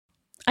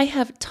I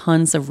have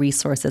tons of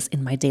resources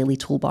in my daily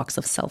toolbox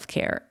of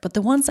self-care, but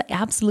the ones I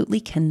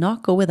absolutely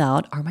cannot go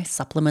without are my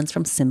supplements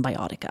from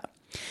Cymbiotika.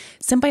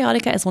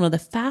 Cymbiotika is one of the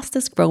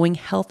fastest growing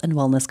health and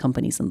wellness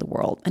companies in the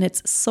world, and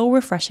it's so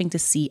refreshing to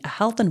see a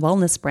health and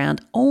wellness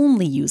brand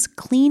only use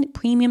clean,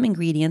 premium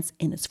ingredients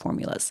in its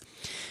formulas.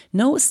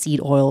 No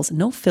seed oils,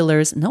 no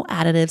fillers, no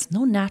additives,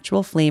 no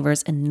natural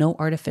flavors, and no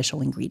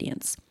artificial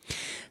ingredients.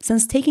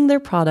 Since taking their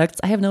products,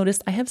 I have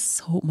noticed I have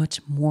so much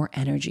more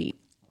energy.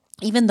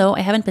 Even though I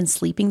haven't been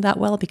sleeping that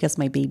well because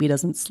my baby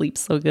doesn't sleep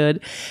so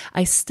good,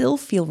 I still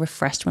feel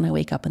refreshed when I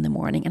wake up in the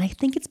morning. And I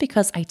think it's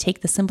because I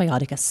take the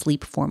Cymbiotika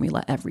sleep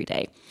formula every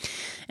day.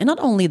 And not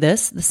only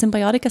this, the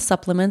Cymbiotika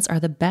supplements are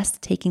the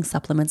best taking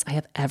supplements I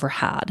have ever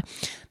had.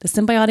 The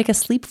Cymbiotika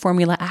sleep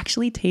formula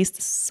actually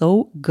tastes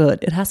so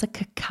good. It has a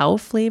cacao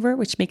flavor,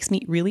 which makes me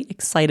really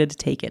excited to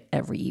take it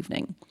every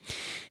evening.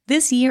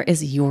 This year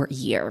is your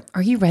year.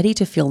 Are you ready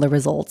to feel the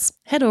results?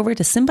 Head over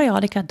to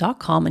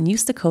Cymbiotika.com and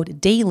use the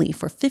code DAILY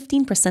for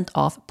 15%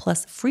 off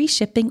plus free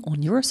shipping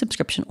on your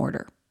subscription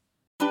order.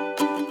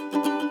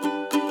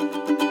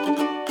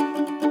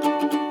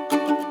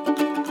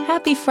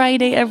 Happy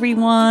Friday,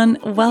 everyone.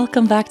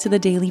 Welcome back to the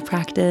Daily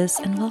Practice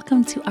and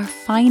welcome to our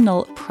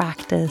final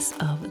practice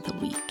of the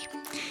week.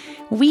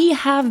 We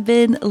have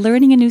been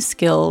learning a new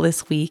skill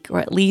this week, or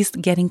at least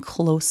getting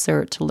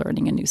closer to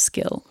learning a new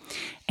skill.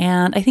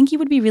 And I think you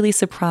would be really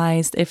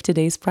surprised if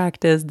today's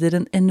practice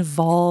didn't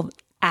involve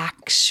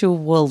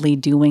actually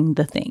doing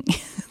the thing.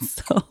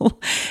 So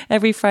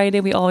every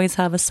Friday, we always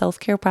have a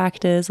self-care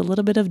practice, a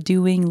little bit of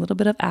doing, a little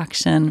bit of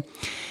action.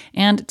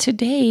 And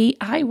today,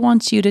 I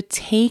want you to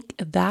take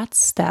that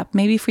step.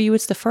 Maybe for you,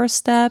 it's the first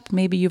step.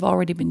 Maybe you've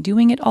already been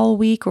doing it all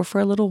week or for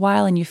a little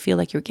while and you feel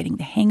like you're getting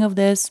the hang of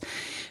this.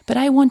 But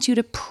I want you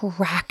to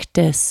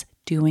practice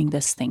doing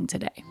this thing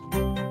today.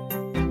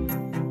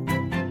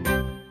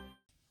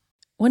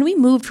 When we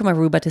moved from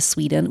Aruba to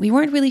Sweden, we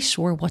weren't really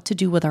sure what to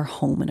do with our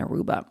home in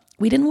Aruba.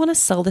 We didn't want to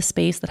sell the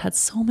space that had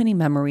so many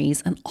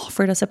memories and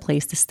offered us a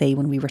place to stay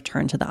when we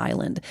returned to the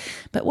island.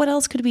 But what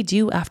else could we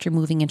do after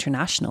moving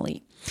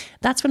internationally?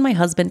 That's when my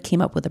husband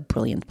came up with a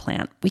brilliant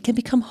plan. We can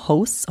become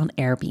hosts on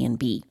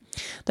Airbnb.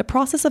 The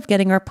process of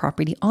getting our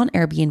property on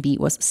Airbnb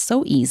was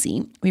so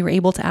easy. We were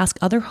able to ask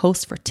other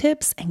hosts for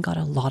tips and got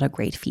a lot of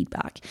great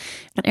feedback.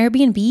 And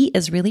Airbnb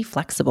is really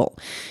flexible.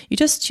 You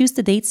just choose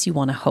the dates you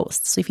want to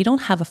host. So if you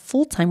don't have a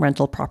full-time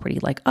rental property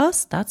like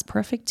us, that's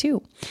perfect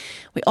too.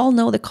 We all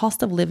know the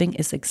cost of living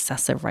is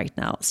excessive right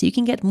now, so you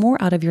can get more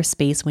out of your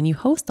space when you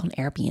host on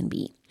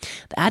Airbnb.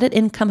 The added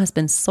income has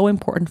been so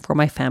important for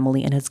my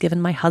family and has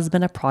given my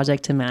husband a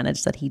project to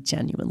manage that he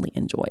genuinely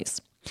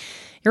enjoys.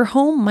 Your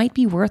home might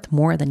be worth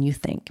more than you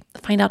think.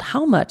 Find out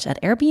how much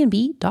at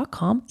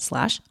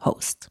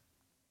airbnb.com/host.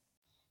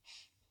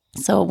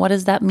 So what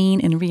does that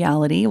mean in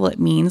reality? Well, it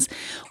means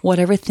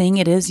whatever thing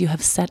it is you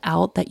have set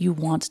out that you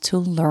want to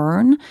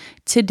learn,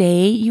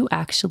 today you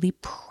actually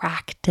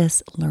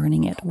practice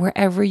learning it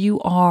wherever you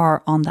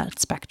are on that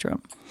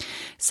spectrum.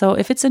 So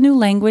if it's a new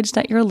language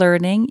that you're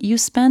learning, you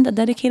spend a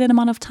dedicated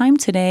amount of time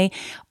today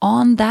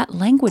on that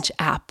language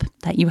app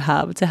that you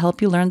have to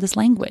help you learn this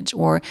language,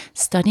 or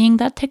studying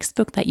that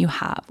textbook that you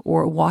have,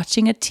 or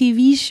watching a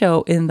TV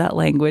show in that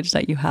language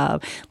that you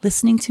have,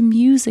 listening to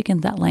music in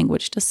that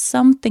language, just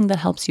something that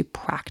helps you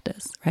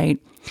practice, right?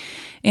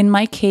 In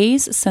my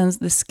case, since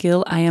the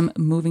skill I am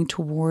moving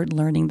toward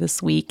learning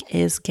this week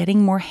is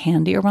getting more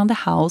handy around the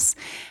house,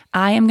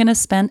 I am going to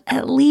spend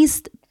at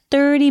least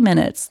 30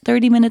 minutes.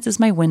 30 minutes is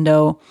my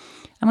window.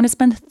 I'm going to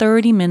spend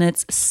 30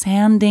 minutes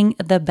sanding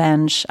the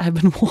bench I've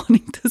been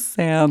wanting to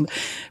sand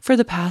for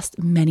the past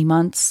many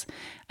months.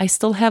 I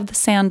still have the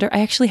sander.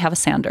 I actually have a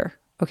sander.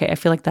 Okay, I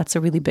feel like that's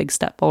a really big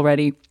step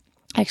already.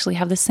 I actually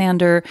have the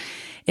sander.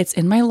 It's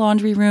in my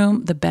laundry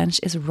room. The bench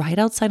is right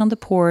outside on the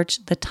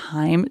porch. The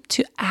time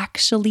to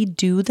actually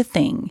do the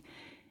thing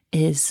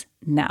is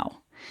now.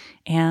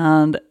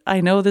 And I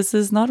know this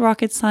is not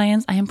rocket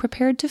science. I am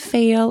prepared to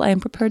fail. I am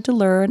prepared to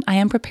learn. I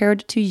am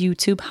prepared to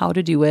YouTube how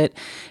to do it.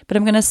 But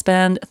I'm going to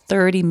spend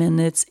 30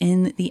 minutes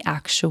in the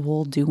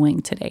actual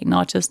doing today,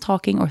 not just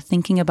talking or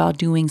thinking about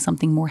doing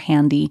something more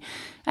handy,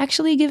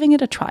 actually giving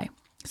it a try.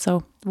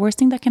 So the worst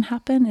thing that can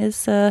happen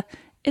is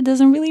it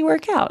doesn't really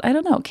work out. I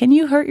don't know. Can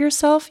you hurt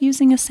yourself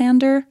using a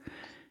sander?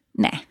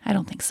 Nah, I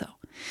don't think so.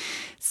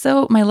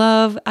 So, my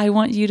love, I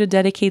want you to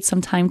dedicate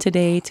some time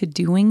today to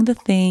doing the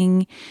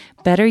thing.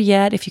 Better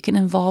yet, if you can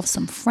involve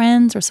some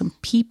friends or some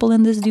people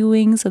in this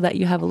doing so that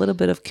you have a little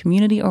bit of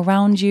community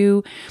around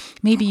you.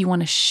 Maybe you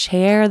want to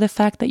share the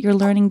fact that you're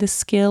learning this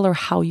skill or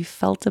how you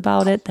felt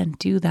about it, then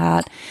do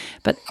that.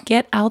 But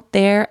get out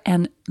there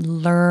and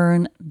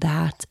learn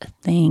that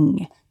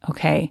thing,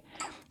 okay?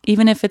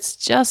 Even if it's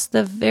just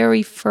the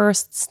very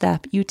first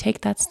step, you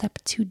take that step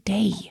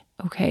today.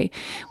 Okay,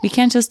 we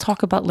can't just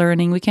talk about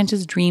learning. We can't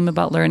just dream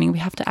about learning. We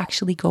have to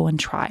actually go and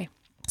try.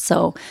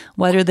 So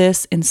whether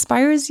this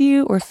inspires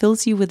you or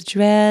fills you with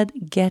dread,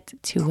 get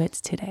to it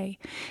today.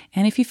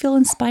 And if you feel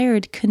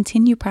inspired,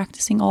 continue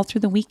practicing all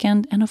through the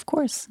weekend and of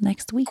course,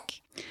 next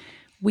week.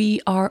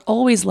 We are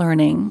always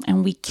learning,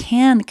 and we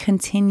can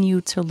continue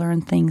to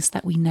learn things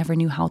that we never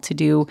knew how to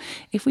do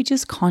if we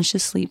just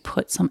consciously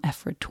put some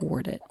effort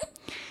toward it.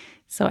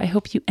 So I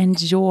hope you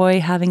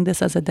enjoy having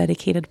this as a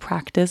dedicated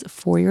practice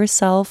for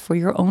yourself, for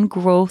your own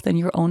growth and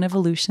your own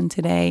evolution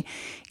today.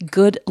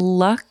 Good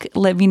luck.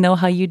 Let me know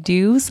how you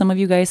do. Some of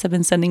you guys have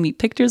been sending me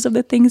pictures of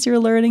the things you're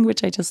learning,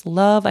 which I just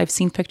love. I've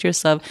seen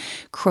pictures of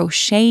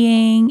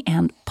crocheting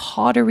and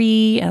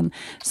pottery, and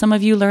some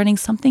of you learning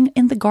something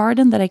in the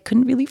garden that I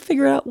couldn't really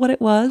figure out what it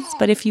was.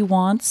 But if you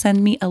want,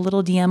 send me a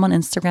little DM on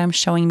Instagram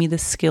showing me the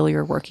skill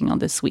you're working on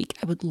this week.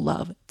 I would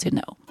love to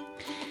know.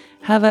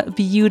 Have a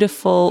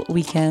beautiful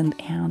weekend,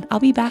 and I'll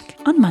be back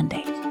on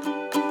Monday.